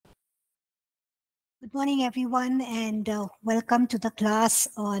Good morning, everyone, and welcome to the class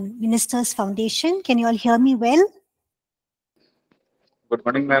on Ministers Foundation. Can you all hear me well? Good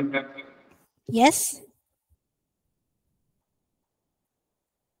morning, ma'am. Yes?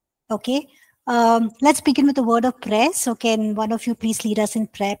 Okay. Let's begin with a word of prayer. So can one of you please lead us in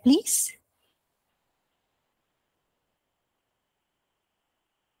prayer, please?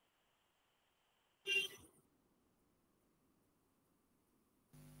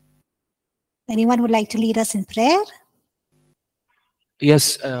 Anyone would like to lead us in prayer?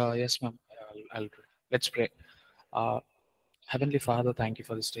 Yes, ma'am. Let's pray. Heavenly Father, thank you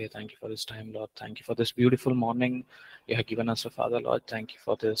for this day. Thank you for this time, Lord. Thank you for this beautiful morning you have given us, Father, Lord. Thank you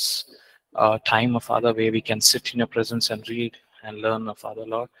for this time, Father, where we can sit in your presence and read and learn, Father,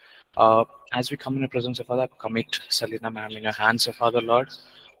 Lord. As we come in your presence, Father, commit Selena, ma'am, in your hands, Father, Lord.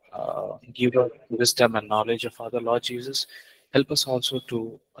 Give her wisdom and knowledge, Father, Lord Jesus. Help us also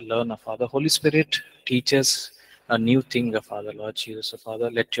to learn, Father. Holy Spirit, teach us a new thing, Father, Lord Jesus,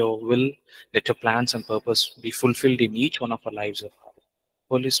 Father. Let your will, let your plans and purpose be fulfilled in each one of our lives, Father.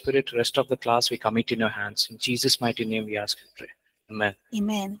 Holy Spirit, rest of the class we commit in your hands. In Jesus' mighty name we ask and pray. Amen.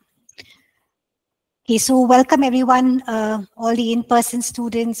 Amen. Okay, so welcome everyone, all the in-person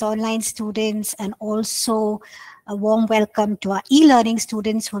students, online students, and also a warm welcome to our e-learning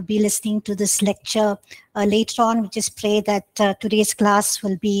students who will be listening to this lecture later on. We just pray that today's class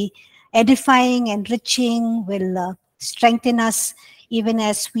will be edifying, enriching, will strengthen us even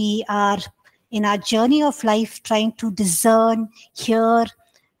as we are in our journey of life trying to discern, hear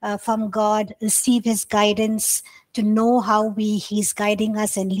from God, receive His guidance, to know how He's guiding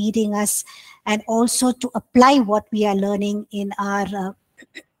us and leading us, and also to apply what we are learning in our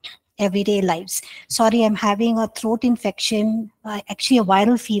everyday lives. Sorry, I'm having a throat infection, actually a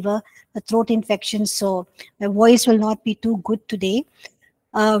viral fever, a throat infection, so my voice will not be too good today.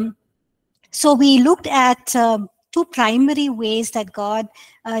 So we looked at two primary ways that God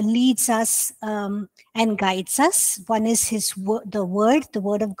leads us and guides us. One is the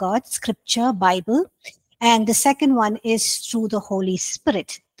word of God, Scripture, Bible. And the second one is through the Holy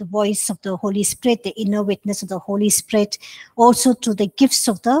Spirit, the voice of the Holy Spirit, the inner witness of the Holy Spirit, also through the gifts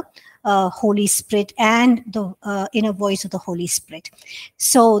of the Holy Spirit and the inner voice of the Holy Spirit.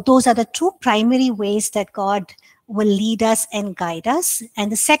 So those are the two primary ways that God will lead us and guide us.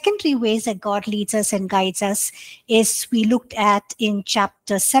 And the secondary ways that God leads us and guides us is we looked at in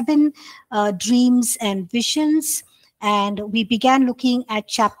chapter 7, dreams and visions. And we began looking at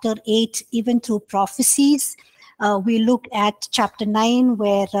chapter 8, even through prophecies. We looked at chapter 9,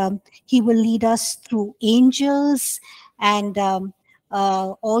 where He will lead us through angels and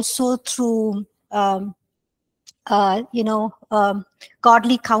also through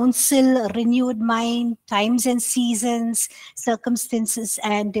godly counsel, renewed mind, times and seasons, circumstances,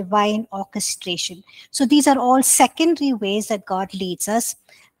 and divine orchestration. So these are all secondary ways that God leads us.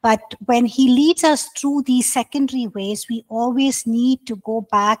 But when He leads us through these secondary ways, we always need to go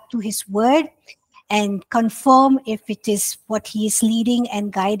back to His word and confirm if it is what He is leading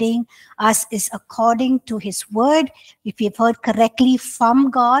and guiding us is according to His word, if we've heard correctly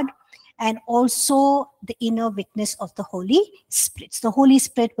from God, and also the inner witness of the Holy Spirit. The Holy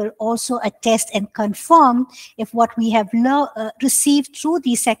Spirit will also attest and confirm if what we have received through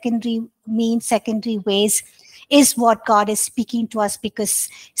these secondary ways is what God is speaking to us, because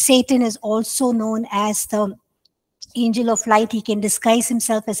Satan is also known as the angel of light. He can disguise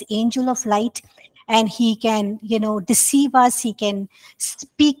himself as angel of light, and he can, deceive us. He can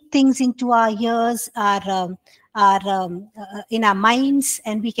speak things into our ears, in our minds,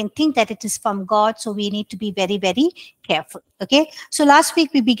 and we can think that it is from God. So we need to be very, very careful. Okay. So last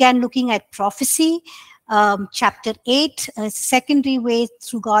week we began looking at prophecy, chapter 8, secondary way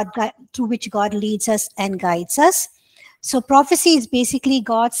through which God leads us and guides us. So prophecy is basically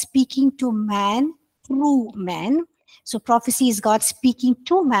God speaking to man through man. So prophecy is God speaking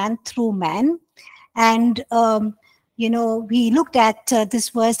to man through man. And we looked at this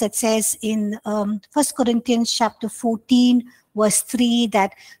verse that says in 1 Corinthians chapter 14, verse 3,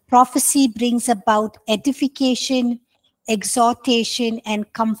 that prophecy brings about edification, exhortation,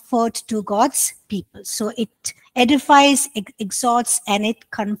 and comfort to God's people. So it edifies, exhorts, and it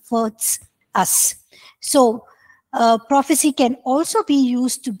comforts us. So prophecy can also be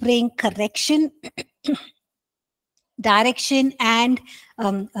used to bring correction, direction, and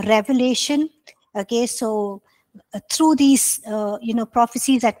revelation. Okay, so through these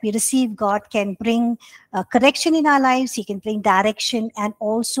prophecies that we receive, God can bring correction in our lives. He can bring direction and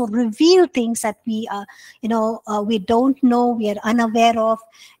also reveal things that we don't know, we are unaware of,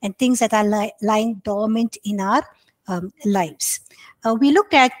 and things that are lying dormant in our lives. We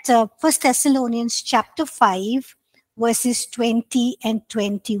looked at 1 Thessalonians chapter 5, verses 20 and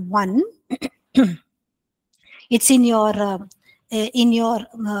 21. It's in your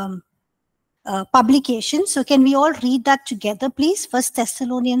publication. So can we all read that together, please? 1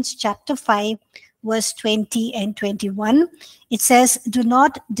 Thessalonians chapter 5, verse 20 and 21. It says, "Do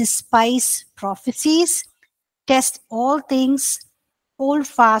not despise prophecies. Test all things. Hold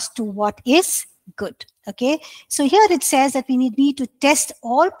fast to what is good." Okay. So here it says that we need to test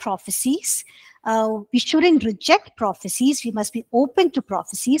all prophecies. We shouldn't reject prophecies. We must be open to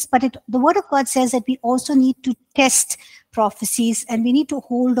prophecies. But the Word of God says that we also need to test prophecies, and we need to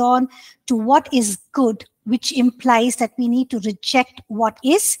hold on to what is good, which implies that we need to reject what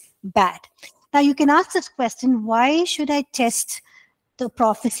is bad. Now, you can ask this question, why should I test the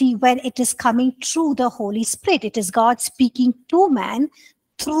prophecy when it is coming through the Holy Spirit? It is God speaking to man,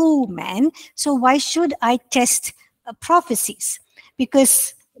 through man. So why should I test prophecies?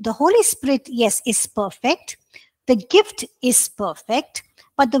 Because the Holy Spirit, yes, is perfect. The gift is perfect.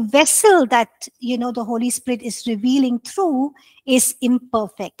 But the vessel that, the Holy Spirit is revealing through is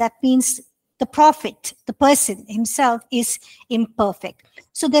imperfect. That means the prophet, the person himself, is imperfect.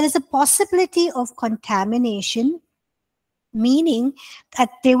 So there is a possibility of contamination, meaning that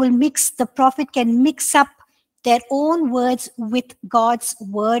the prophet can mix up their own words with God's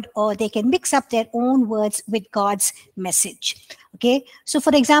word, or they can mix up their own words with God's message. Okay, so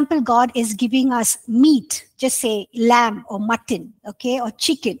for example, God is giving us meat, just say lamb or mutton, okay, or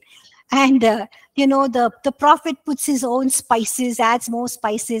chicken. And, the prophet puts his own spices, adds more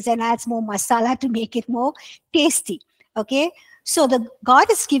spices and adds more masala to make it more tasty. Okay, so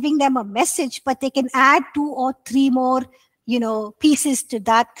God is giving them a message, but they can add 2 or 3 more pieces to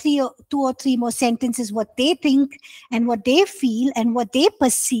that, 2 or 3 more sentences, what they think and what they feel and what they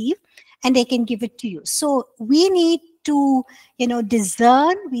perceive, and they can give it to you. So we need to,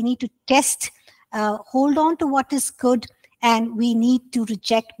 discern, we need to test, hold on to what is good, and we need to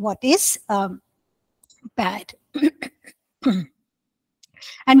reject what is bad.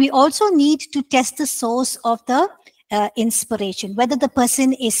 And we also need to test the source of the inspiration, whether the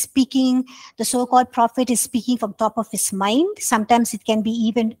person is speaking, the so-called prophet is speaking from top of his mind. Sometimes it can be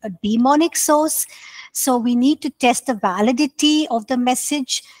even a demonic source. So we need to test the validity of the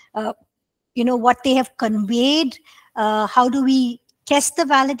message, what they have conveyed. How do we test the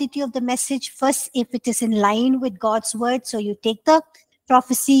validity of the message? First, if it is in line with God's word. So you take the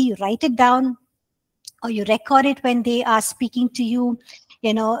prophecy, you write it down, or you record it when they are speaking to you,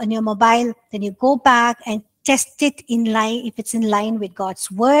 on your mobile. Then you go back and test it in line, if it's in line with God's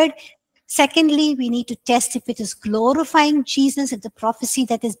word. Secondly, we need to test if it is glorifying Jesus, if the prophecy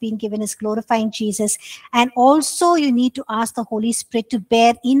that is being given is glorifying Jesus. And also you need to ask the Holy Spirit to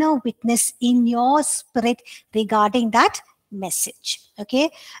bear inner witness in your spirit regarding that message.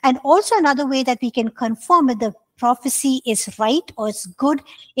 Okay. And also another way that we can confirm that the prophecy is right or is good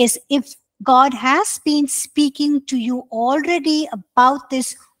is if God has been speaking to you already about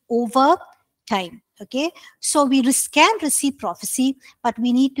this over time. Okay, so we can receive prophecy, but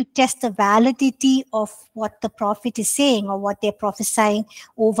we need to test the validity of what the prophet is saying or what they're prophesying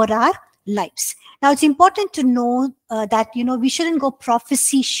over our lives. Now, it's important to know that, we shouldn't go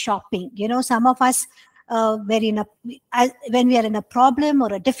prophecy shopping. Some of us, when we are in a problem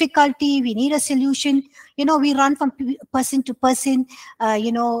or a difficulty, we need a solution. We run from person to person,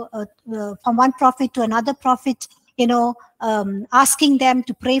 from one prophet to another prophet, asking them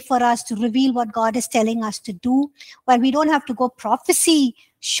to pray for us, to reveal what God is telling us to do. Well, we don't have to go prophecy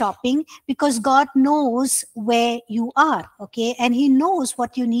shopping, because God knows where you are, okay? And He knows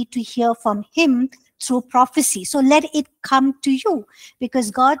what you need to hear from Him through prophecy. So let it come to you, because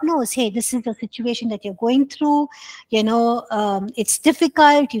God knows, hey, this is the situation that you're going through. It's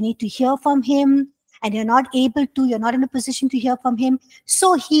difficult. You need to hear from Him, and you're not in a position to hear from Him.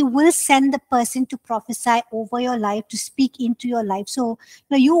 So He will send the person to prophesy over your life, to speak into your life. So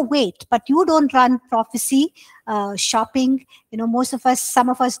you wait, but you don't run prophecy shopping. Some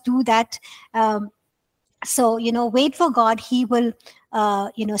of us do that. So, wait for God. He will,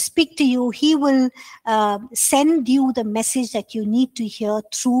 speak to you. He will send you the message that you need to hear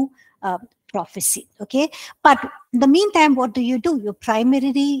through prophecy. Okay. But in the meantime, what do? You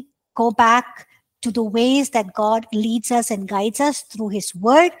primarily go back to the ways that God leads us and guides us through His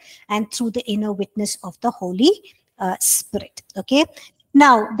word and through the inner witness of the Holy Spirit. Okay.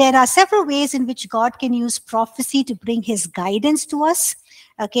 Now, there are several ways in which God can use prophecy to bring His guidance to us.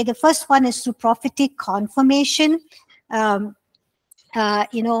 Okay, the first one is through prophetic confirmation. When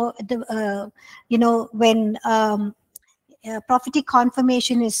prophetic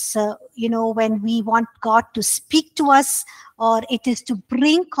confirmation is, when we want God to speak to us, or it is to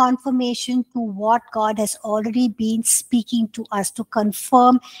bring confirmation to what God has already been speaking to us, to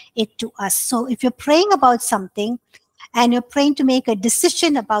confirm it to us. So if you're praying about something and you're praying to make a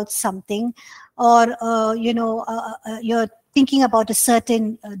decision about something, or, you're thinking about a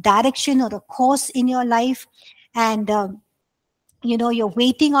certain direction or a course in your life, and you're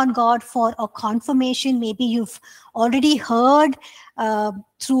waiting on God for a confirmation. Maybe you've already heard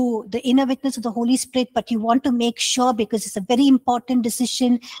through the inner witness of the Holy Spirit, but you want to make sure, because it's a very important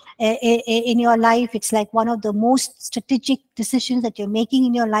decision in your life. It's like one of the most strategic decisions that you're making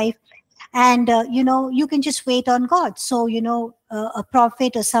in your life. And, you can just wait on God. So, a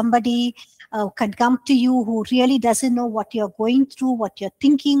prophet or somebody can come to you who really doesn't know what you're going through, what you're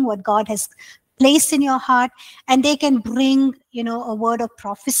thinking, what God has placed in your heart, and they can bring, a word of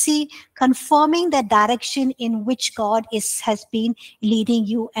prophecy confirming the direction in which God has been leading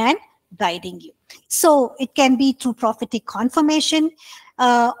you and guiding you. So it can be through prophetic confirmation.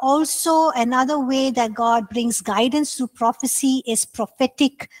 Also, another way that God brings guidance through prophecy is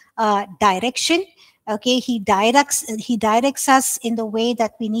prophetic direction. Okay, he directs us in the way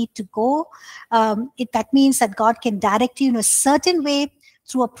that we need to go. That means that God can direct you in a certain way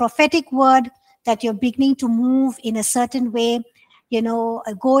through a prophetic word, that you're beginning to move in a certain way,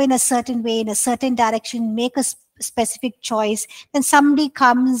 go in a certain way, in a certain direction, make a specific choice. Then somebody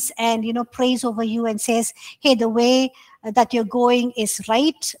comes and, prays over you and says, hey, the way that you're going is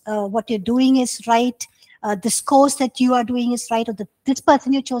right. What you're doing is right. This course that you are doing is right, or this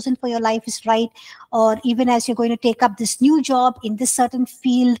person you've chosen for your life is right, or even as you're going to take up this new job in this certain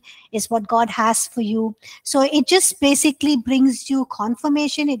field is what God has for you. So it just basically brings you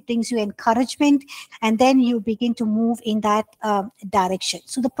confirmation, it brings you encouragement, and then you begin to move in that direction.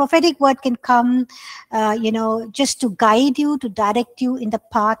 So the prophetic word can come, just to guide you, to direct you in the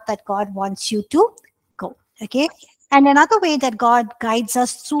path that God wants you to go. Okay. And another way that God guides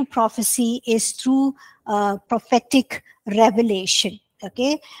us through prophecy is through prophetic revelation.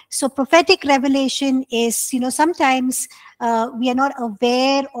 Okay, so prophetic revelation is, sometimes we are not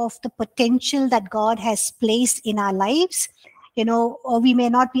aware of the potential that God has placed in our lives, or we may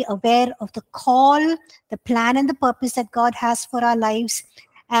not be aware of the call, the plan, and the purpose that God has for our lives.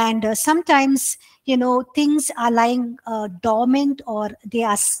 And sometimes, things are lying dormant, or they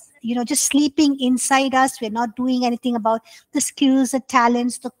are just sleeping inside us. We're not doing anything about the skills, the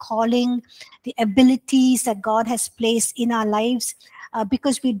talents, the calling, the abilities that God has placed in our lives,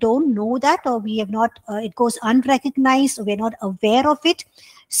 because we don't know that, or we have not, it goes unrecognized, or we're not aware of it.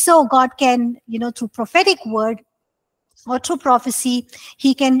 So God can, through prophetic word or through prophecy,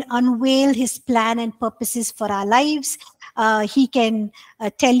 he can unveil his plan and purposes for our lives. He can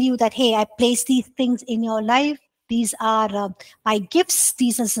tell you that, hey, I place these things in your life. These are my gifts.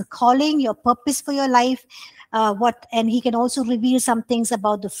 These are the calling, your purpose for your life. And he can also reveal some things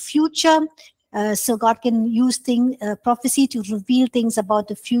about the future. So God can use prophecy to reveal things about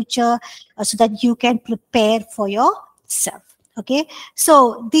the future, so that you can prepare for yourself. Okay,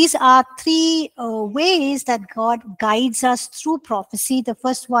 so these are three ways that God guides us through prophecy. The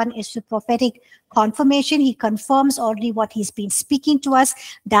first one is through prophetic confirmation. He confirms already what he's been speaking to us.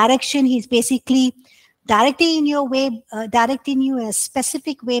 Direction, he's basically directing you in a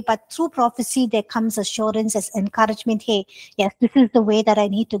specific way, but through prophecy there comes assurance as encouragement. Hey, yes, this is the way that I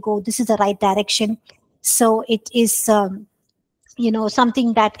need to go. This is the right direction. So it is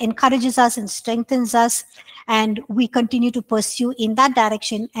something that encourages us and strengthens us, and we continue to pursue in that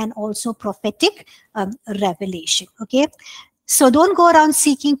direction, and also prophetic revelation. Okay, so don't go around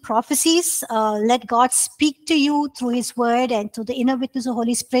seeking prophecies. Let God speak to you through his word and through the inner witness of the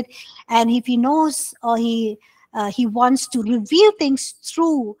Holy Spirit. And if he knows, or he wants to reveal things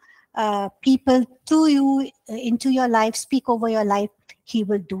through people to you, into your life, speak over your life, he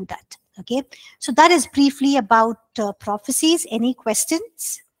will do that. Okay, so that is briefly about prophecies. Any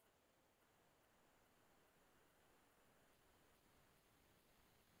questions?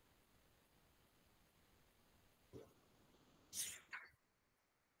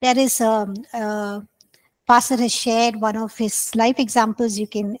 There is Pastor has shared one of his life examples. You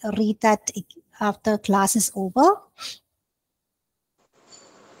can read that after class is over.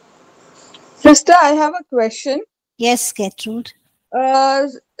 Sister, I have a question. Yes, Gertrude.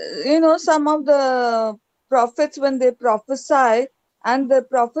 Some of the prophets, when they prophesy and the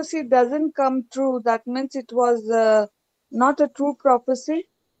prophecy doesn't come true, that means it was not a true prophecy.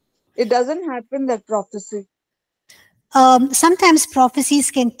 It doesn't happen, that prophecy. Sometimes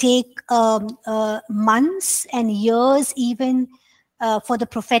prophecies can take months and years even for the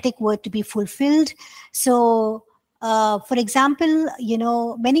prophetic word to be fulfilled. So For example,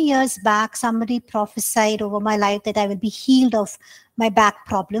 many years back, somebody prophesied over my life that I will be healed of my back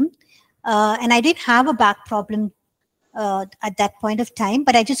problem. And I didn't have a back problem at that point of time,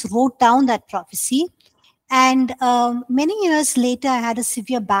 but I just wrote down that prophecy. And many years later, I had a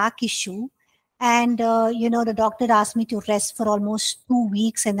severe back issue. And, the doctor asked me to rest for almost 2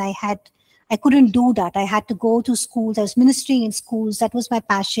 weeks. And I couldn't do that. I had to go to schools. I was ministering in schools. That was my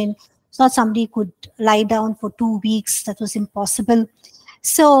passion. It's not somebody could lie down for 2 weeks. That was impossible.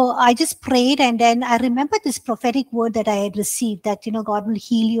 So I just prayed, and then I remember this prophetic word that I had received that, God will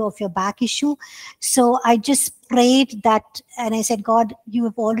heal you of your back issue. So I just prayed that, and I said, God, you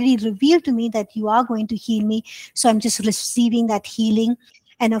have already revealed to me that you are going to heal me. So I'm just receiving that healing.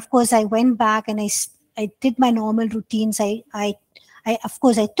 And of course, I went back and I did my normal routines. Of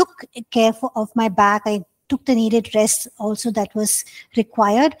course, I took care of my back. I took the needed rest also that was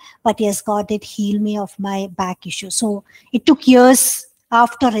required. But yes, God did heal me of my back issue. So it took years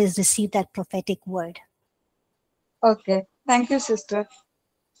after I received that prophetic word. Okay. Thank you, sister.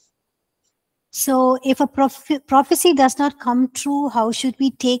 So if a prophecy does not come true, how should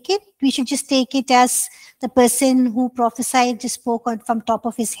we take it? We should just take it as the person who prophesied just spoke from top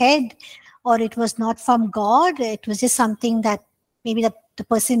of his head, or it was not from God. It was just something that maybe the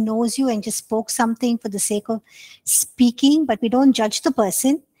person knows you and just spoke something for the sake of speaking, but we don't judge the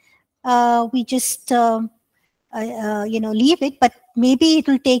person. We just leave it, but maybe it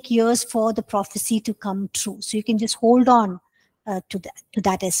will take years for the prophecy to come true. So you can just hold on to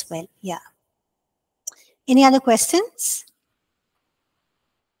that as well. Yeah. Any other questions?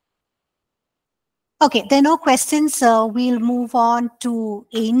 Okay, there are no questions. We'll move on to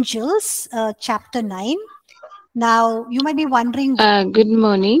Angels, chapter 9. Now, you might be wondering. Good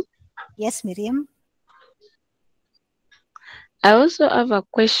morning. Yes, Miriam. I also have a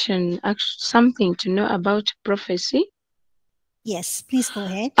question, something to know about prophecy. Yes, please go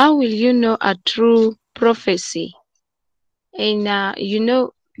ahead. How will you know a true prophecy? And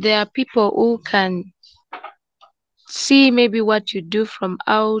there are people who can see maybe what you do from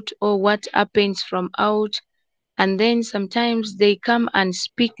out or what happens from out, and then sometimes they come and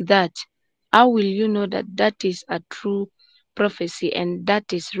speak that. How will you know that that is a true prophecy and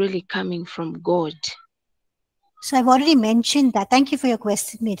that is really coming from God? So I've already mentioned that. Thank you for your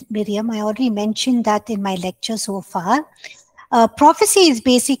question, Miriam. I already mentioned that in my lecture so far. Prophecy is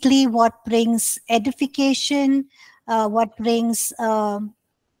basically what brings edification, what brings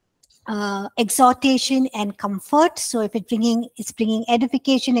exhortation and comfort. So if it's bringing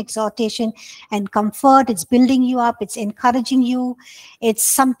edification, exhortation, and comfort, it's building you up, it's encouraging you. It's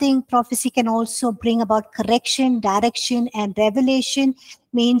something prophecy can also bring about correction, direction, and revelation.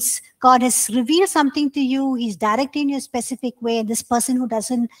 Means God has revealed something to you. He's directing you a specific way. And this person who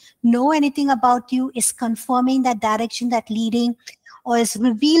doesn't know anything about you is confirming that direction, that leading, or is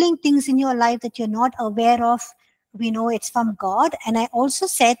revealing things in your life that you're not aware of. We know it's from God. And I also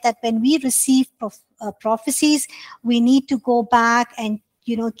said that when we receive prophecies, we need to go back and,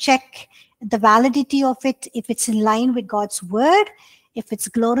 check the validity of it, if it's in line with God's word, if it's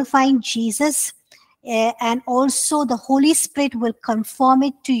glorifying Jesus. And also the Holy Spirit will confirm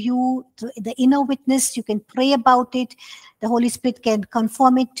it to you, to the inner witness. You can pray about it. The Holy Spirit can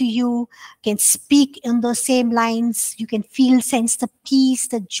confirm it to you, can speak in those same lines. You can sense the peace,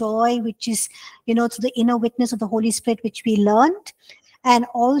 the joy, which is, through the inner witness of the Holy Spirit, which we learned. And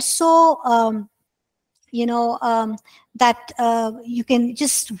also, that you can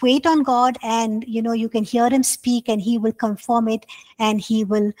just wait on God, and you can hear him speak, and he will confirm it, and he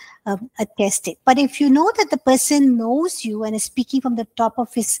will attest it. But if you know that the person knows you and is speaking from the top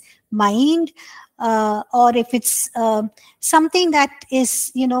of his mind, or if it's something that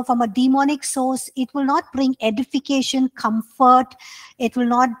is from a demonic source, it will not bring edification, comfort. It will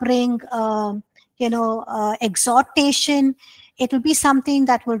not bring exhortation. It will be something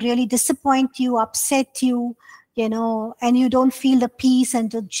that will really disappoint you, upset you, and you don't feel the peace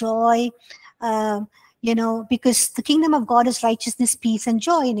and the joy, because the kingdom of God is righteousness, peace, and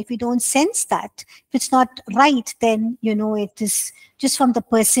joy. And if you don't sense that, if it's not right, then, it is just from the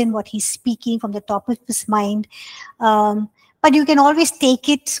person, what he's speaking from the top of his mind. But you can always take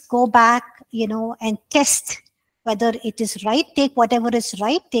it, go back, and test whether it is right. Take whatever is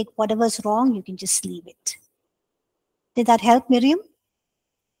right, take whatever is wrong, you can just leave it. Did that help, Miriam?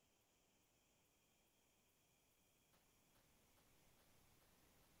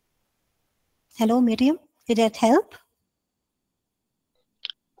 Hello, Miriam. Did that help?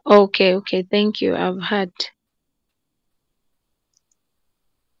 Okay, thank you. I've heard.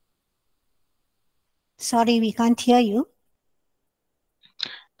 Sorry, we can't hear you.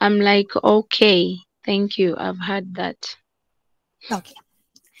 I'm like, okay. Thank you. I've heard that. Okay.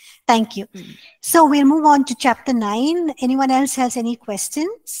 Thank you. So we'll move on to chapter 9. Anyone else has any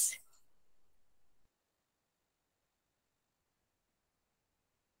questions?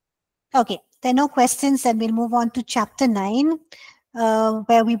 Okay, there are no questions, and we'll move on to chapter 9,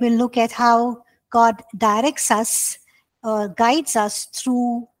 where we will look at how God directs us, guides us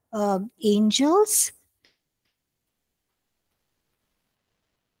through angels.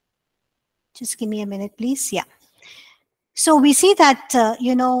 Just give me a minute, please. Yeah. So we see that,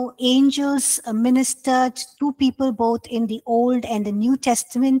 angels ministered to people both in the Old and the New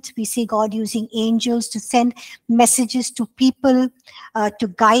Testament. We see God using angels to send messages to people, to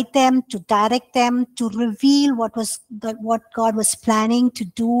guide them, to direct them, to reveal what God was planning to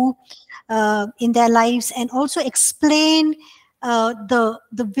do in their lives, and also explain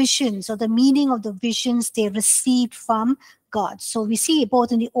the visions or the meaning of the visions they received from God. So we see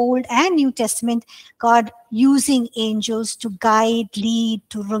both in the Old and New Testament, God using angels to guide, lead,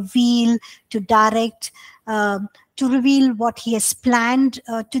 to reveal, to direct, to reveal what he has planned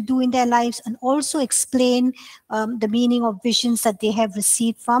to do in their lives, and also explain the meaning of visions that they have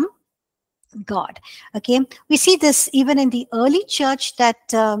received from God. Okay, we see this even in the early church that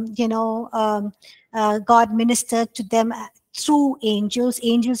God ministered to them through angels.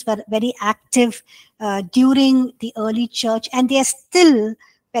 Angels were very active during the early church, and they are still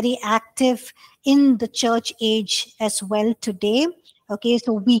very active in the church age as well today. Okay,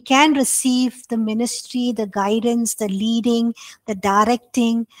 so we can receive the ministry, the guidance, the leading, the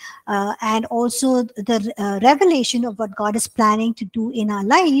directing, and also the revelation of what God is planning to do in our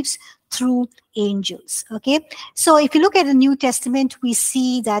lives through angels. Okay, so if you look at the New Testament, we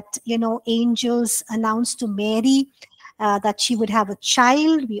see that angels announced to Mary that she would have a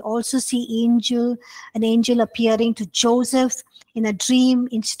child. We also see an angel appearing to Joseph in a dream,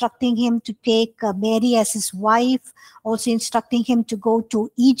 instructing him to take Mary as his wife, also instructing him to go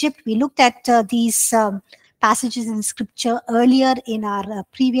to Egypt. We looked at these passages in scripture earlier in our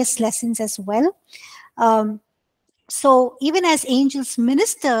previous lessons as well. So even as angels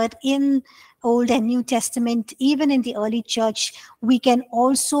ministered in Old and New Testament, even in the early church, we can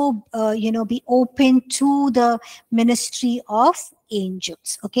also, be open to the ministry of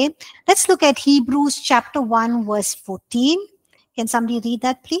angels. Okay, let's look at Hebrews chapter 1, verse 14. Can somebody read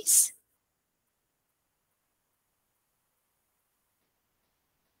that, please?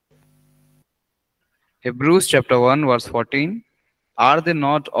 Hebrews chapter 1, verse 14. Are they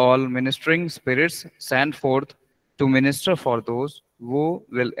not all ministering spirits sent forth to minister for those who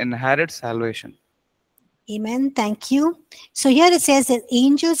will inherit salvation? Amen. Thank you. So here it says that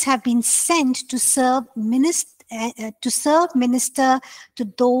angels have been sent to serve, minister to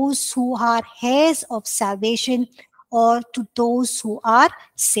those who are heirs of salvation, or to those who are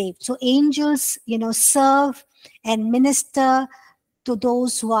saved. So angels, serve and minister to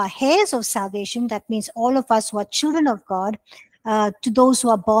those who are heirs of salvation. That means all of us who are children of God, to those who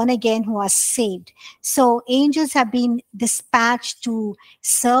are born again, who are saved. So angels have been dispatched to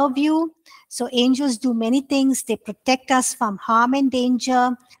serve you. So angels do many things. They protect us from harm and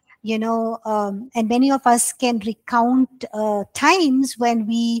danger, and many of us can recount times when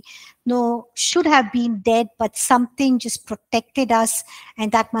we should have been dead, but something just protected us,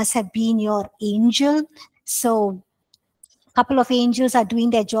 and that must have been your angel. So a couple of angels are doing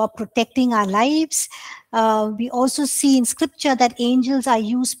their job protecting our lives. We also see in scripture that angels are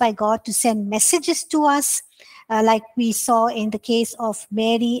used by God to send messages to us, like we saw in the case of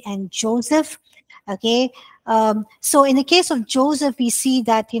Mary and Joseph. Okay, so in the case of Joseph, we see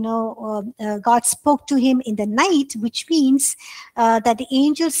that God spoke to him in the night, which means that the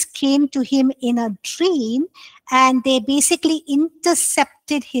angels came to him in a dream, and they basically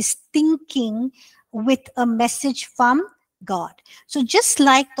intercepted his thinking with a message from God. So just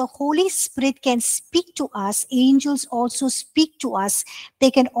like the Holy Spirit can speak to us, angels also speak to us.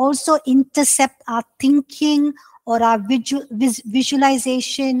 They can also intercept our thinking or our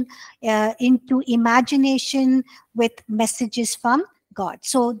visualization into imagination with messages from God.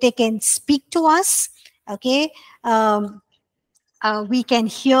 So they can speak to us. Okay. We can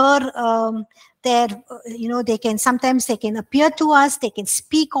hear they can appear to us, they can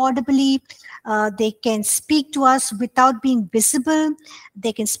speak audibly, they can speak to us without being visible,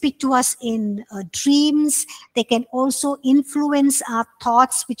 they can speak to us in dreams, they can also influence our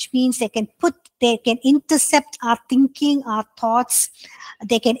thoughts, which means they can intercept our thinking, our thoughts,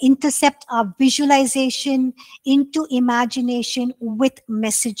 they can intercept our visualization into imagination with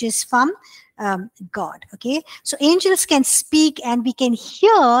messages from God. Okay, so angels can speak and we can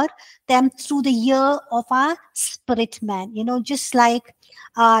hear them through the ear of our spirit man. Just like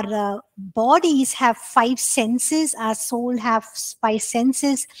our bodies have five senses, our soul have five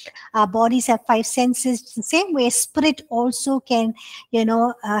senses, our bodies have five senses. The same way, spirit also can,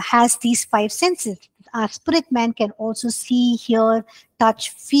 has these five senses. Our spirit man can also see, hear,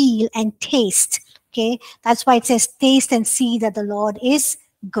 touch, feel, and taste. Okay, that's why it says, taste and see that the Lord is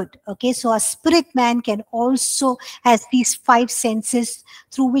good. Okay, so our spirit man can also has these five senses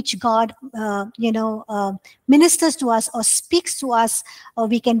through which God, ministers to us or speaks to us, or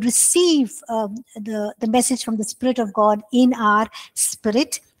we can receive the message from the Spirit of God in our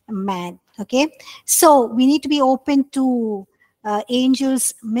spirit man. Okay, so we need to be open to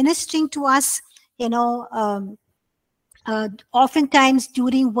angels ministering to us. Oftentimes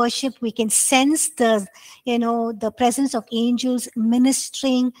during worship we can sense the presence of angels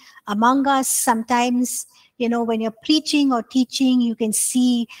ministering among us. Sometimes when you're preaching or teaching, you can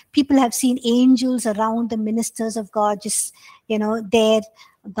see people have seen angels around the ministers of God, just there,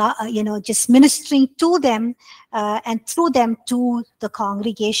 just ministering to them and through them to the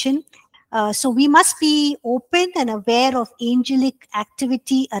congregation. So we must be open and aware of angelic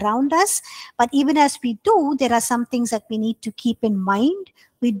activity around us. But even as we do, there are some things that we need to keep in mind.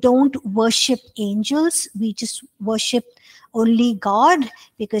 We don't worship angels. We just worship only God,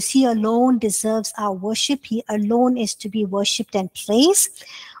 because He alone deserves our worship. He alone is to be worshipped and praised.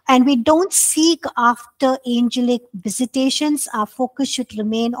 And we don't seek after angelic visitations. Our focus should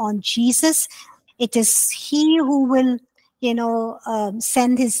remain on Jesus. It is He who will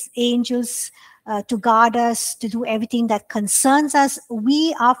send His angels to guard us, to do everything that concerns us.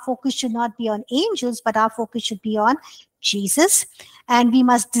 Our focus should not be on angels, but our focus should be on Jesus. And we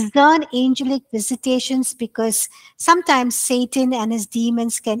must discern angelic visitations, because sometimes Satan and his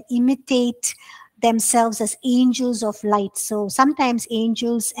demons can imitate themselves as angels of light. So sometimes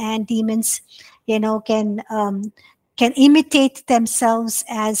angels and demons, can imitate themselves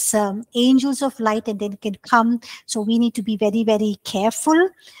as angels of light, and then can come. So we need to be very, very careful,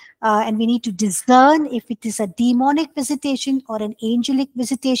 and we need to discern if it is a demonic visitation or an angelic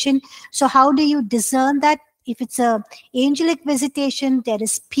visitation. So how do you discern that? If it's a angelic visitation, there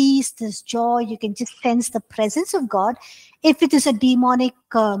is peace, there's joy, you can just sense the presence of God. If it is a demonic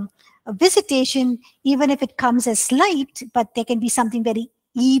visitation, even if it comes as light, but there can be something very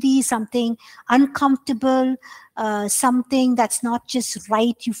eerie, something uncomfortable, something that's not just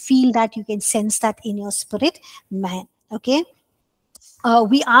right. You feel that, you can sense that in your spirit man. Okay,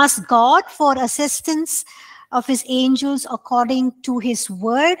 we ask God for assistance of His angels according to His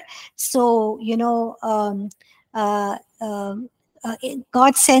word. So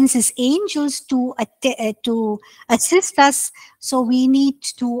God sends His angels to assist us. So we need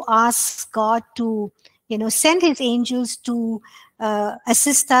to ask God to send His angels to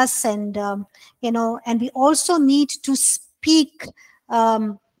assist us, and and we also need to speak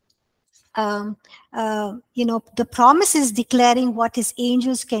the promises declaring what His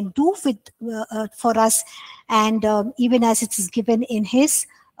angels can do for us, and even as it is given in His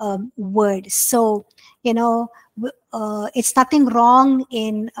word. So it's nothing wrong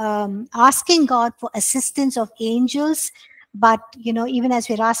in asking God for assistance of angels. But even as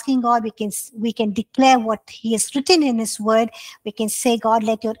we're asking God, we can declare what He has written in His word. We can say, God,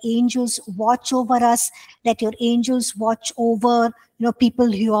 let your angels watch over us. Let your angels watch over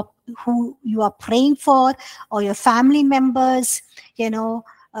people who you are praying for, or your family members. You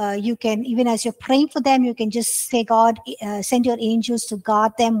can, even as you're praying for them, you can just say, God, send your angels to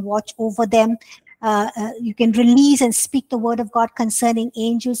guard them, watch over them. You can release and speak the word of God concerning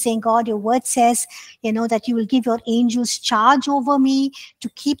angels, saying, God, your word says, that you will give your angels charge over me to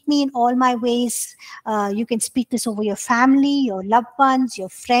keep me in all my ways. You can speak this over your family, your loved ones, your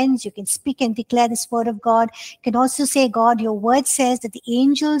friends. You can speak and declare this word of God. You can also say, God, your word says that the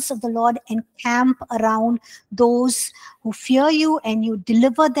angels of the Lord encamp around those who fear you, and you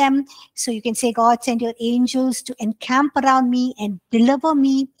deliver them. So you can say, God, send your angels to encamp around me and deliver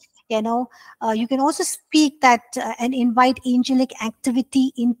me. You can also speak that and invite angelic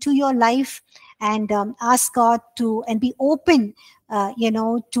activity into your life, and ask God to, and be open,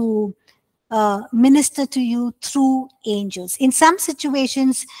 to minister to you through angels. In some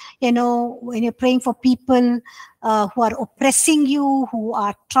situations, when you're praying for people who are oppressing you, who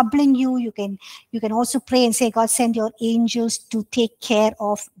are troubling you, you can also pray and say, God, send your angels to take care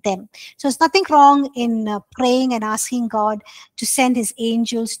of them. So there's nothing wrong in praying and asking God to send His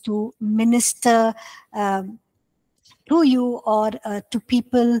angels to minister to you or to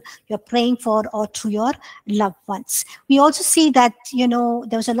people you're praying for or to your loved ones. We also see that,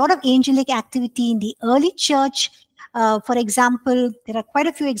 there was a lot of angelic activity in the early church. For example, there are quite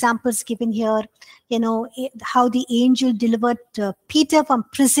a few examples given here, how the angel delivered Peter from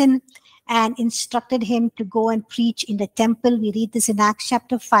prison and instructed him to go and preach in the temple. We read this in Acts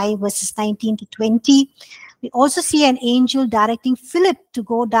chapter 5, verses 19 to 20. We also see an angel directing Philip to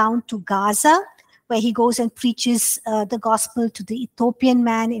go down to Gaza, where he goes and preaches the gospel to the Ethiopian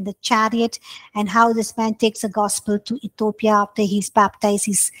man in the chariot, and how this man takes the gospel to Ethiopia after he's baptized.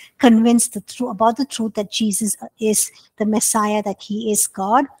 He's convinced about the truth that Jesus is the Messiah, that he is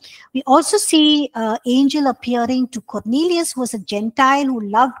God. We also see angel appearing to Cornelius, who was a Gentile who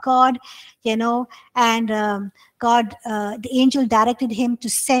loved God, and the angel directed him to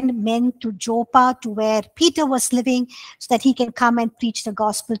send men to Joppa, to where Peter was living, so that he can come and preach the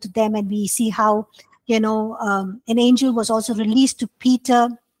gospel to them. And we see how, an angel was also released to Peter,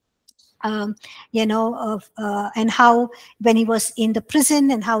 and how when he was in the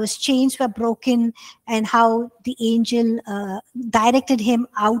prison and how his chains were broken, and how the angel directed him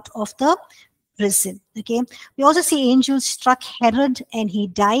out of the prison. Okay, we also see angels struck Herod and he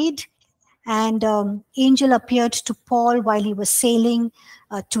died. And angel appeared to Paul while he was sailing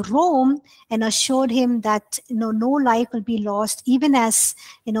to Rome and assured him that no life will be lost, even as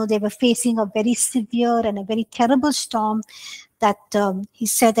they were facing a very severe and a very terrible storm. That he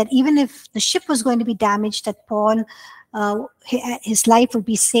said that even if the ship was going to be damaged, that Paul, his life would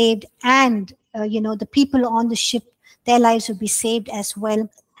be saved, and the people on the ship, their lives would be saved as well,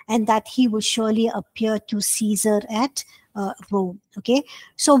 and that he will surely appear to Caesar at Rome. Okay,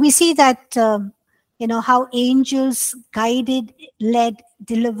 so we see that how angels guided, led,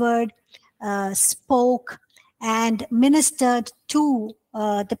 delivered, spoke, and ministered to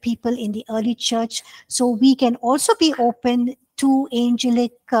the people in the early church. So we can also be open to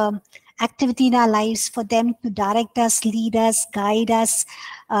angelic activity in our lives, for them to direct us, lead us, guide us,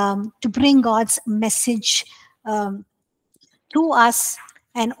 to bring God's message to us,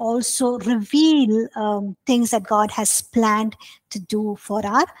 and also reveal things that God has planned to do for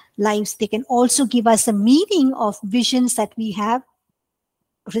our lives. They can also give us the meaning of visions that we have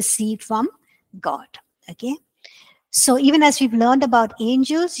received from God. Okay, so even as we've learned about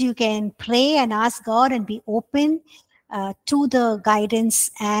angels, you can pray and ask God and be open to the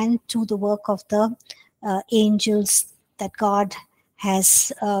guidance and to the work of the angels that God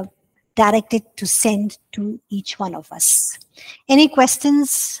has directed to send to each one of us. Any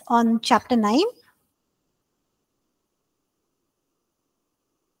questions on chapter 9?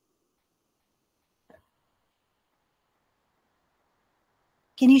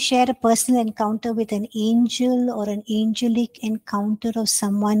 Can you share a personal encounter with an angel or an angelic encounter of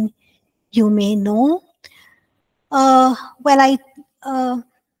someone you may know? There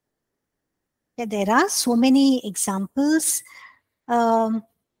are so many examples.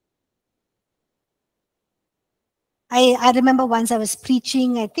 I remember once I was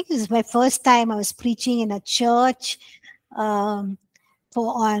preaching, I think this is my first time I was preaching in a church on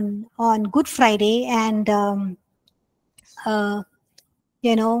Good Friday, and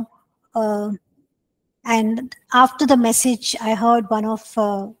and after the message, I heard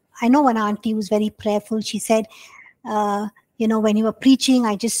I know one auntie who's very prayerful. She said, when you were preaching,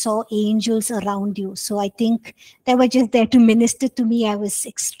 I just saw angels around you. So I think they were just there to minister to me. I was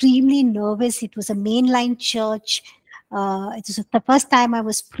extremely nervous. It was a mainline church. It was the first time I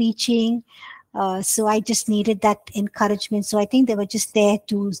was preaching. So I just needed that encouragement. So I think they were just there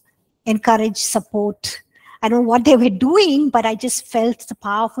to encourage, support. I don't know what they were doing, but I just felt the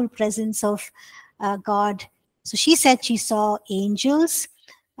powerful presence of God. So she said she saw angels.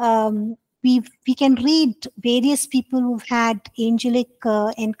 We can read various people who've had angelic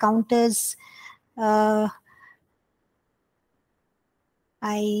encounters. I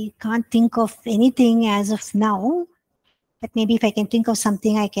can't think of anything as of now, but maybe if I can think of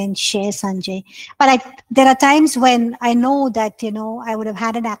something, I can share, Sanjay. But there are times when I know that, I would have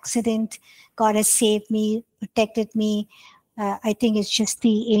had an accident. God has saved me, protected me. I think it's just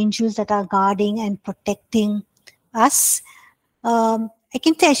the angels that are guarding and protecting us. I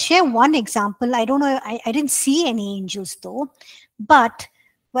can share one example. I don't know, I didn't see any angels though, but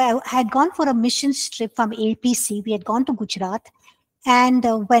I had gone for a mission trip from APC. We had gone to Gujarat, and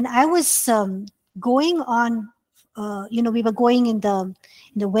when I was going on, we were going in the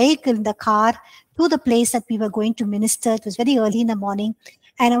vehicle, in the car, to the place that we were going to minister. It was very early in the morning,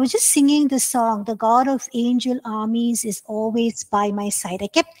 and I was just singing this song, "The God of angel armies is always by my side." I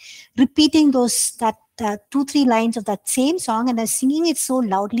kept repeating that 2-3 lines of that same song, and I was singing it so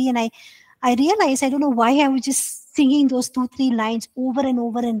loudly, and I realized, I don't know why I was just singing those 2-3 lines over and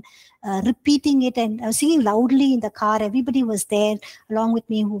over and repeating it. And I was singing loudly in the car. Everybody was there along with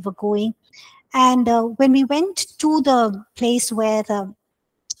me who were going. And when we went to the place where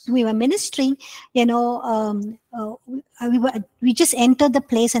we were ministering, we just entered the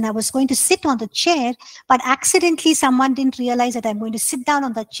place, and I was going to sit on the chair, but accidentally someone didn't realize that I'm going to sit down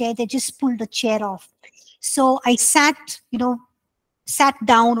on the chair. They just pulled the chair off. So I sat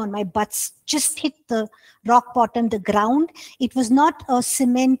down on my butts, just hit the rock bottom, the ground. It was not a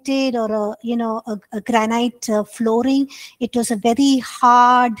cemented or a granite flooring. It was a very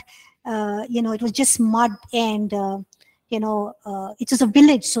hard, it was just mud and it was a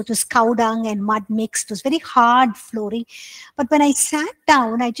village, so it was cow dung and mud mixed. It was very hard flooring. But when I sat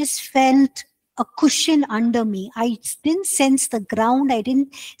down, I just felt a cushion under me. I didn't sense the ground. I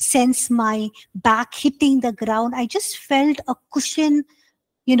didn't sense my back hitting the ground. I just felt a cushion,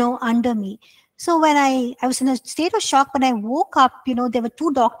 under me. So when I was in a state of shock, when I woke up, there were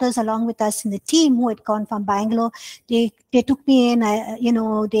 2 doctors along with us in the team who had gone from Bangalore. They took me in,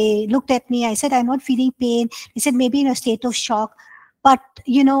 they looked at me. I said, I'm not feeling pain. They said, maybe in a state of shock. But,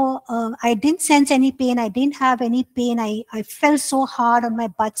 I didn't sense any pain. I didn't have any pain. I felt so hard on my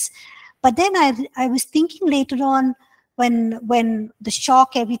butts. But then I was thinking later on, when the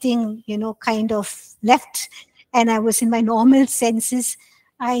shock, everything, kind of left and I was in my normal senses,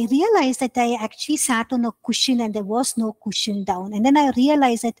 I realized that I actually sat on a cushion and there was no cushion down. And then I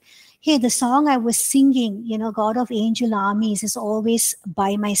realized that, hey, the song I was singing, God of Angel Armies is always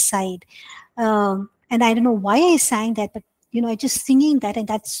by my side. And I don't know why I sang that, but, I just singing that, and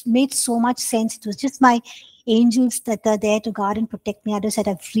that's made so much sense. It was just my angels that are there to guard and protect me. Others that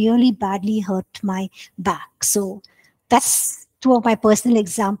have really badly hurt my back. So that's 2 of my personal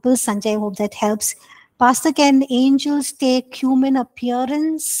examples. Sanjay, I hope that helps. Pastor, can angels take human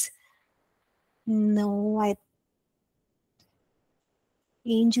appearance? No,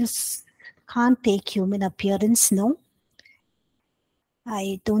 angels can't take human appearance, no.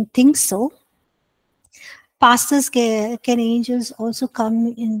 I don't think so. Pastors, can angels also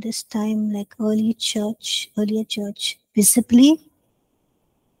come in this time like earlier church, visibly?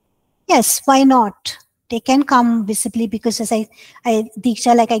 Yes, why not? They can come visibly, because as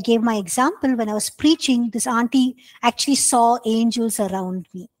Diksha, like I gave my example, when I was preaching, this auntie actually saw angels around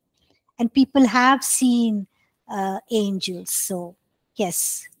me. And people have seen angels. So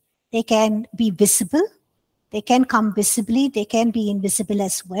yes, they can be visible. They can come visibly. They can be invisible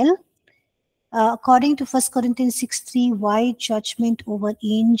as well. According to 1 Corinthians 6:3, why judgment over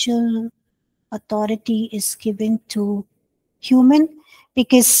angel authority is given to human?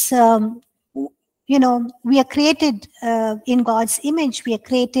 Because we are created in God's image. We are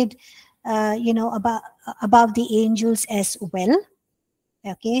created, above the angels as well.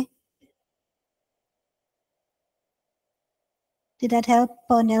 Okay. Did that help,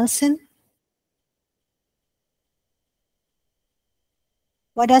 Nelson?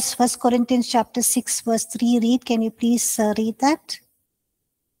 What does 1 Corinthians chapter 6 verse 3 read? Can you please read that?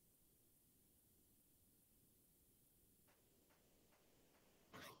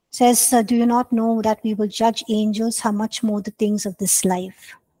 It says, do you not know that we will judge angels? How much more the things of this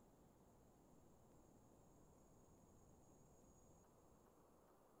life?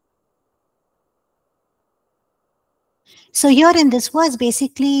 So here in this verse,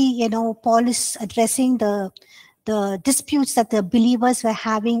 basically, Paul is addressing the disputes that the believers were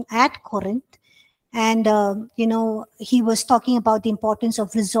having at Corinth. And, he was talking about the importance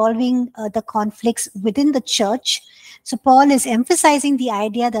of resolving the conflicts within the church. So Paul is emphasizing the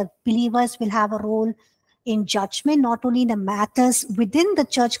idea that believers will have a role in judgment, not only in the matters within the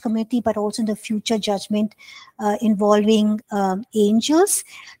church community, but also in the future judgment involving angels.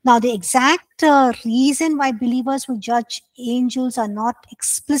 Now, the exact reason why believers will judge angels are not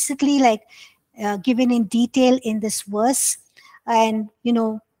explicitly given in detail in this verse. And,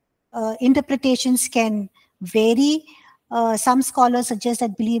 interpretations can vary. Some scholars suggest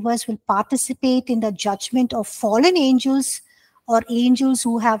that believers will participate in the judgment of fallen angels or angels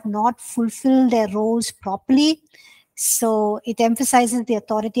who have not fulfilled their roles properly. So it emphasizes the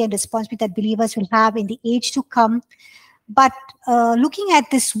authority and responsibility that believers will have in the age to come. But looking at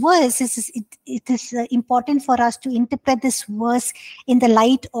this verse, it is important for us to interpret this verse in the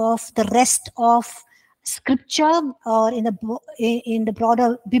light of the rest of Scripture, or in the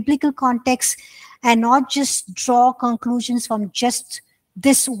broader biblical context, and not just draw conclusions from just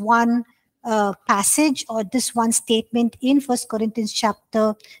this one passage or this one statement in 1 Corinthians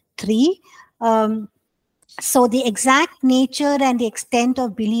chapter 3. So the exact nature and the extent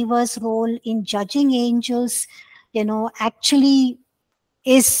of believers' role in judging angels, actually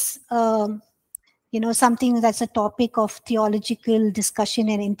is something that's a topic of theological discussion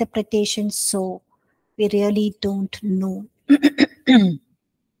and interpretation. So we really don't know.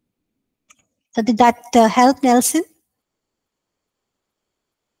 So did that help, Nelson?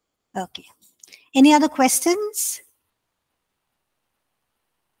 Okay. Any other questions?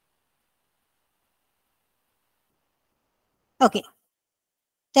 Okay.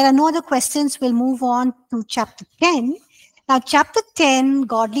 There are no other questions. We'll move on to chapter 10. Now, chapter 10,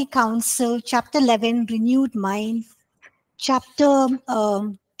 godly counsel. Chapter 11, renewed mind. Chapter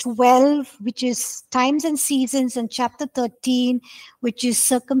 12, which is times and seasons, and chapter 13, which is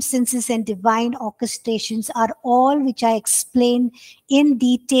circumstances and divine orchestrations, are all which I explained in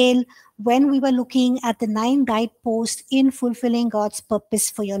detail when we were looking at the 9 guideposts in fulfilling God's purpose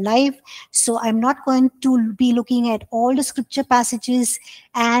for your life. So I'm not going to be looking at all the scripture passages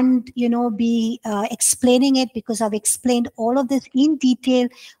and be explaining it, because I've explained all of this in detail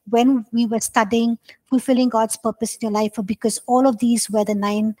when we were studying fulfilling God's purpose in your life, because all of these were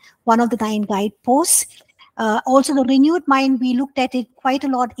one of the 9 guideposts. Also, the renewed mind, we looked at it quite a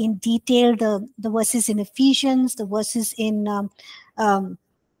lot in detail. The verses in Ephesians, the verses in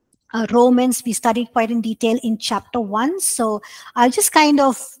Romans, we studied quite in detail in chapter 1. So I'll just kind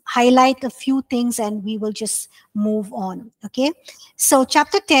of highlight a few things and we will just move on. Okay. So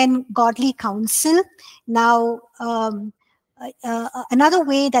chapter 10, godly counsel. Now, another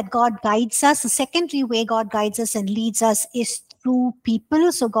way that God guides us, the secondary way God guides us and leads us, is through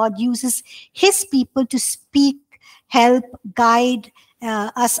people. So God uses his people to speak, help, guide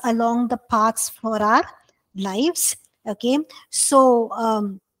us along the paths for our lives. Okay.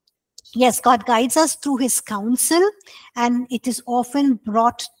 So, yes, God guides us through his counsel, and it is often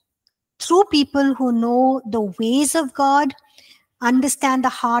brought through people who know the ways of God, understand the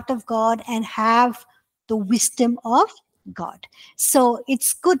heart of God, and have the wisdom of God. So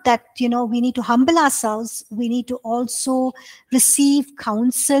it's good that, we need to humble ourselves. We need to also receive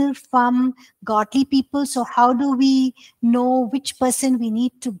counsel from godly people. So how do we know which person we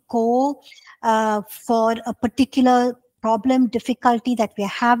need to go for a particular problem, difficulty that we're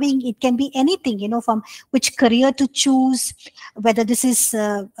having? It can be anything, from which career to choose, whether this is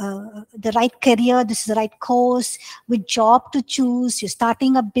the right career, this is the right course, which job to choose. You're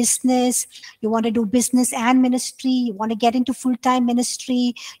starting a business, you want to do business and ministry, you want to get into full-time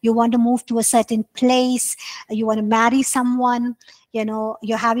ministry, you want to move to a certain place, you want to marry someone,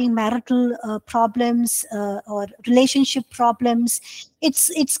 you're having marital problems or relationship problems.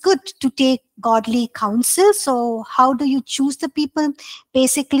 It's good to take godly counsel. So how do you choose the people?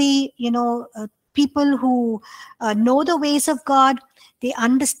 Basically, people who know the ways of God, they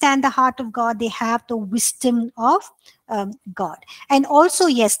understand the heart of God, they have the wisdom of God. And also,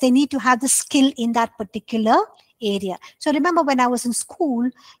 yes, they need to have the skill in that particular area. So remember, when I was in school,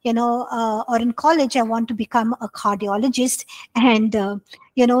 or in college, I want to become a cardiologist. And,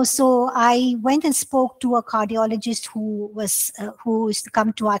 so I went and spoke to a cardiologist who is to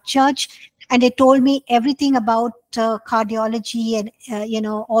come to our church. And they told me everything about cardiology and,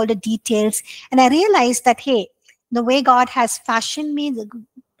 all the details. And I realized that, hey, the way God has fashioned me,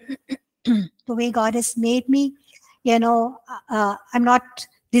 the way God has made me, I'm not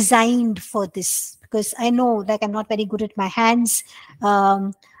designed for this, because I know, like, I'm not very good at my hands.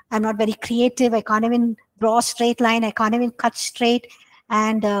 I'm not very creative. I can't even draw a straight line. I can't even cut straight.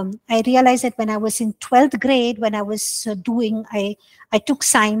 And I realized that when I was in 12th grade, when I was I took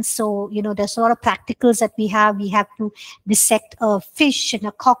science. So, there's a lot of practicals that we have. We have to dissect a fish and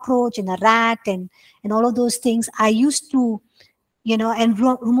a cockroach and a rat and all of those things. I used to, and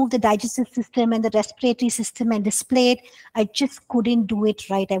remove the digestive system and the respiratory system and display it. I just couldn't do it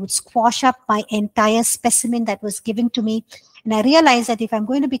right. I would squash up my entire specimen that was given to me. And I realized that if I'm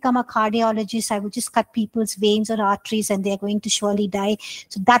going to become a cardiologist, I would just cut people's veins or arteries and they're going to surely die.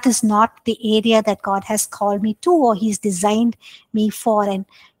 So that is not the area that God has called me to, or he's designed me for. And,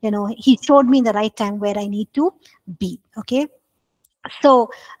 he showed me the right time where I need to be. Okay. So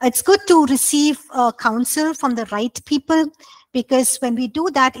it's good to receive counsel from the right people, because when we do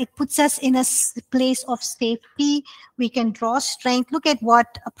that, it puts us in a place of safety. We can draw strength. Look at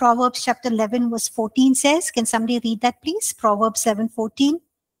what Proverbs chapter 11 verse 14 says. Can somebody read that, please? Proverbs 11:14.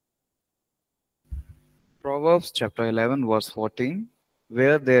 Proverbs chapter 11 verse 14.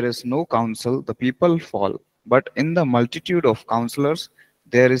 Where there is no counsel, the people fall, but in the multitude of counselors,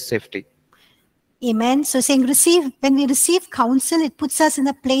 there is safety. Amen. So saying when we receive counsel, it puts us in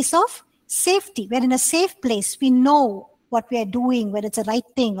a place of safety. We're in a safe place. We know what we are doing, whether it's a right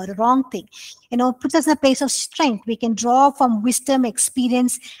thing or a wrong thing. It puts us in a place of strength. We can draw from wisdom,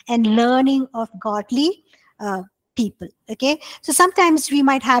 experience, and learning of godly people. Okay, so sometimes we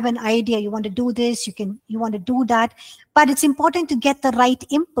might have an idea, you want to do this, you want to do that, but it's important to get the right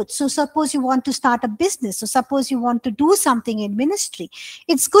input. So suppose you want to start a business, or suppose you want to do something in ministry,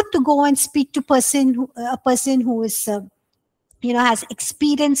 it's good to go and speak to a person who is has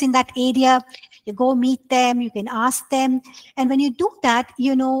experience in that area. You go meet them, you can ask them, and when you do that,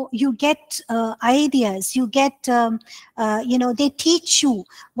 you get ideas, you get they teach you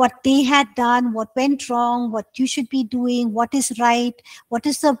what they had done, what went wrong, what you should be doing, what is right, what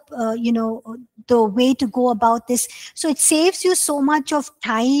is the way to go about this. So it saves you so much of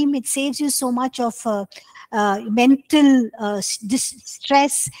time, it saves you so much of mental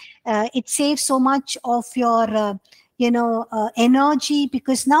stress, it saves so much of your energy,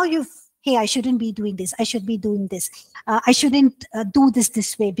 because now hey, I shouldn't be doing this, I should be doing this, I shouldn't do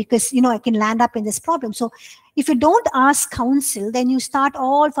this way, because I can land up in this problem. So if you don't ask counsel, then you start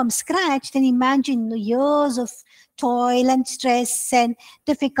all from scratch. Then imagine years of toil and stress and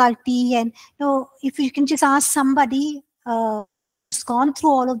difficulty. And if you can just ask somebody who's gone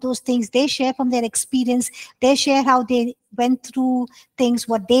through all of those things, they share from their experience, they share how they went through things,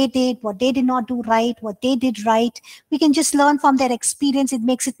 what they did not do right, what they did right. We can just learn from their experience. It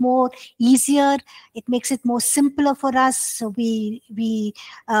makes it more easier, it makes it more simpler for us. So we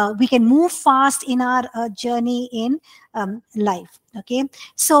can move fast in our journey in life. Okay,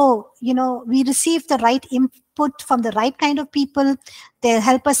 so we receive the right input from the right kind of people. They'll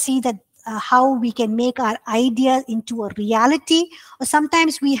help us see that how we can make our idea into a reality. Or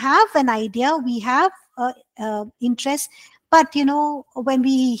sometimes we have an idea, we have interest, but when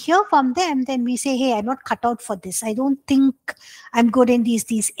we hear from them, then we say, hey, I'm not cut out for this, I don't think I'm good in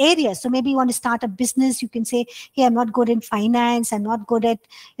these areas. So maybe you want to start a business, you can say, hey, I'm not good in finance, I'm not good at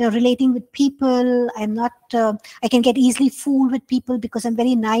relating with people, I'm not I can get easily fooled with people because I'm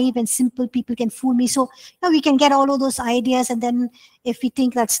very naive and simple, people can fool me. So we can get all of those ideas, and then if we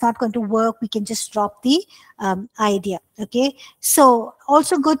think that's not going to work, we can just drop the idea. Okay, so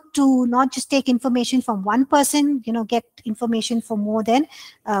also good to not just take information from one person, get information from more than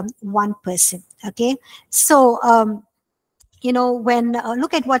one person. Okay, so when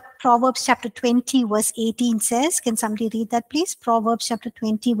look at what Proverbs chapter 20 verse 18 says. Can somebody read that, please? Proverbs chapter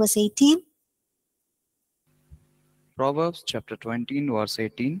 20 verse 18. Proverbs chapter 20 verse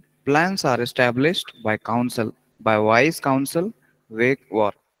 18. Plans are established by counsel, by wise counsel wage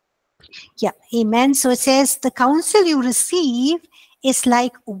war. Yeah, amen. So it says the counsel you receive is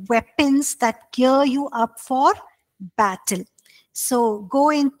like weapons that gear you up for battle. So go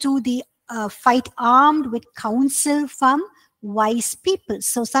into the fight armed with counsel from wise people.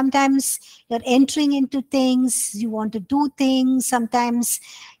 So sometimes you're entering into things, you want to do things. Sometimes,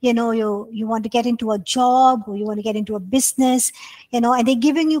 you want to get into a job, or you want to get into a business, and they're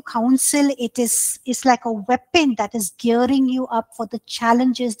giving you counsel. It's like a weapon that is gearing you up for the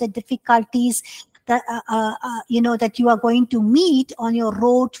challenges, the difficulties that that you are going to meet on your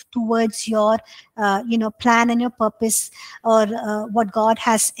road towards your plan and your purpose, or what God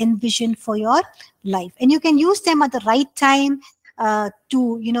has envisioned for your life. And you can use them at the right time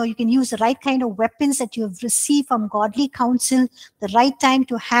you can use the right kind of weapons that you have received from godly counsel, the right time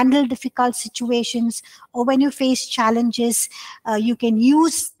to handle difficult situations, or when you face challenges, you can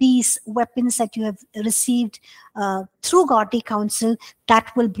use these weapons that you have received through godly counsel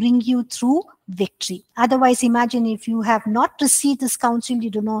that will bring you through victory. Otherwise, imagine if you have not received this counsel, you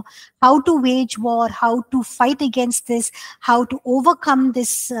don't know how to wage war, how to fight against this, how to overcome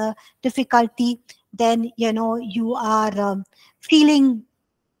this difficulty, then you are feeling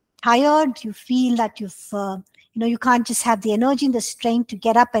tired, you feel that you can't just have the energy and the strength to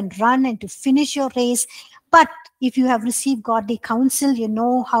get up and run and to finish your race. But if you have received godly counsel, you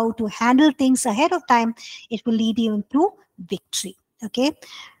know how to handle things ahead of time, it will lead you into victory. Okay,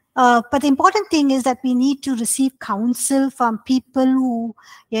 but the important thing is that we need to receive counsel from people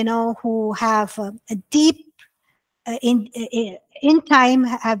who have a deep in time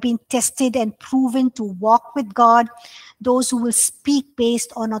have been tested and proven to walk with God, those who will speak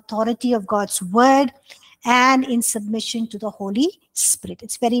based on authority of God's word and in submission to the Holy Spirit.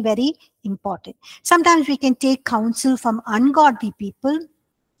 It's very, very important. Sometimes we can take counsel from ungodly people,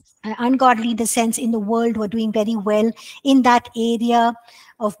 ungodly in the sense in the world who are doing very well in that area,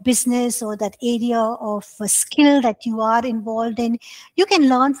 of business or that area of skill that you are involved in. You can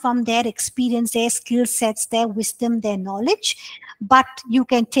learn from their experience, their skill sets, their wisdom, their knowledge, but you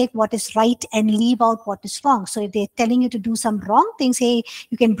can take what is right and leave out what is wrong. So if they're telling you to do some wrong things, hey,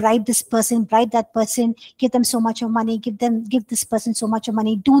 you can bribe this person, bribe that person, give them so much of money, give this person so much of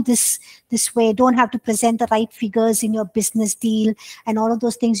money, do this way, don't have to present the right figures in your business deal, and all of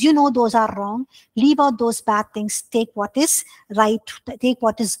those things. You know those are wrong. Leave out those bad things. Take what is right. Take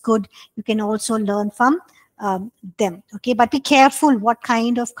what is good. You can also learn from them. Okay, but be careful what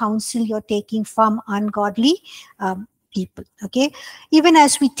kind of counsel you're taking from ungodly people. Okay, even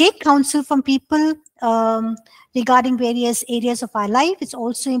as we take counsel from people regarding various areas of our life, it's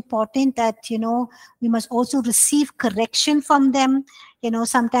also important that we must also receive correction from them.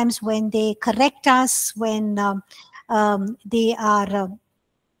 Sometimes when they correct us, when they are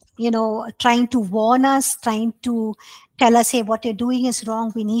trying to warn us, trying to tell us, hey, what you're doing is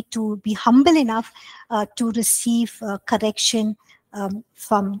wrong, we need to be humble enough to receive correction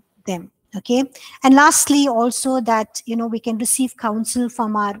from them. Okay, and lastly, also that we can receive counsel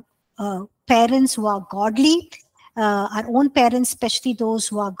from our parents who are godly, our own parents, especially those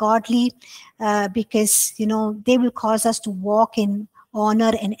who are godly, because they will cause us to walk in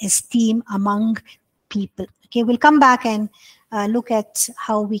honor and esteem among people. Okay, we'll come back and look at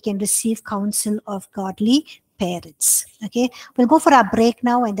how we can receive counsel of godly parents. Okay, we'll go for our break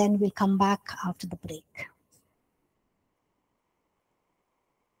now, and then we'll come back after the break.